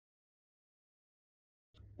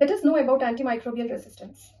Let us know about antimicrobial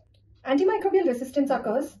resistance. Antimicrobial resistance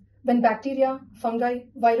occurs when bacteria, fungi,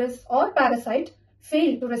 virus, or parasite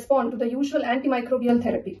fail to respond to the usual antimicrobial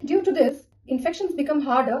therapy. Due to this, infections become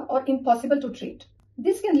harder or impossible to treat.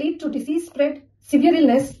 This can lead to disease spread, severe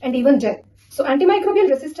illness, and even death. So antimicrobial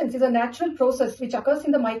resistance is a natural process which occurs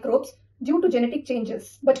in the microbes due to genetic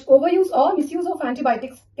changes. But overuse or misuse of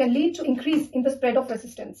antibiotics can lead to increase in the spread of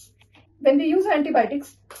resistance. When we use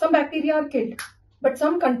antibiotics, some bacteria are killed, but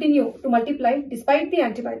some continue to multiply despite the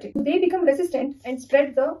antibiotic. They become resistant and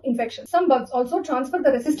spread the infection. Some bugs also transfer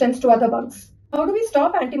the resistance to other bugs. How do we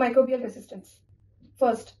stop antimicrobial resistance?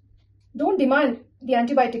 First, don't demand the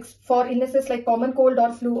antibiotics for illnesses like common cold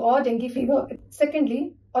or flu or dengue fever.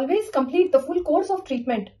 Secondly, always complete the full course of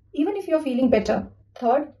treatment, even if you're feeling better.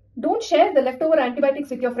 Third, don't share the leftover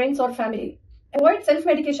antibiotics with your friends or family. Avoid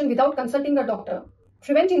self-medication without consulting a doctor.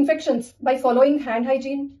 Prevent infections by following hand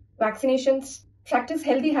hygiene, vaccinations, practice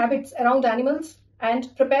healthy habits around animals,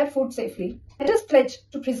 and prepare food safely. Let us pledge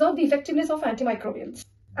to preserve the effectiveness of antimicrobials.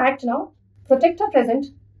 Act now, protect our present,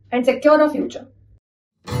 and secure our future.